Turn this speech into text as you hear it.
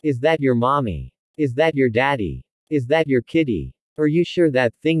Is that your mommy? Is that your daddy? Is that your kitty? Are you sure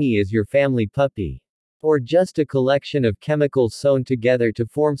that thingy is your family puppy? Or just a collection of chemicals sewn together to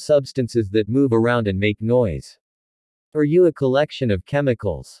form substances that move around and make noise? Are you a collection of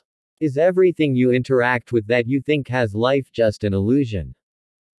chemicals? Is everything you interact with that you think has life just an illusion?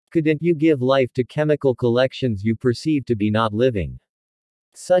 Couldn't you give life to chemical collections you perceive to be not living?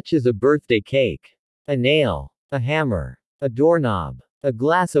 Such as a birthday cake, a nail, a hammer, a doorknob, a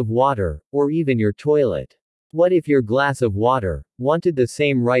glass of water, or even your toilet. What if your glass of water wanted the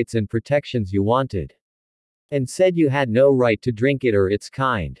same rights and protections you wanted? And said you had no right to drink it or its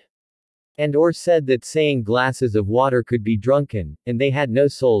kind? And or said that saying glasses of water could be drunken, and they had no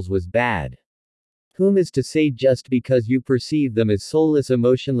souls was bad? Whom is to say just because you perceive them as soulless,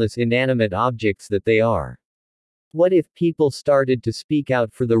 emotionless, inanimate objects that they are? What if people started to speak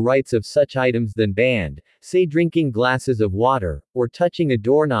out for the rights of such items then banned, say drinking glasses of water, or touching a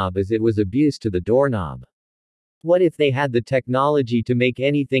doorknob as it was abuse to the doorknob? What if they had the technology to make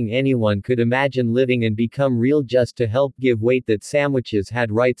anything anyone could imagine living and become real just to help give weight that sandwiches had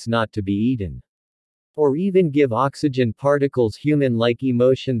rights not to be eaten? Or even give oxygen particles human-like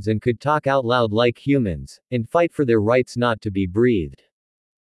emotions and could talk out loud like humans, and fight for their rights not to be breathed?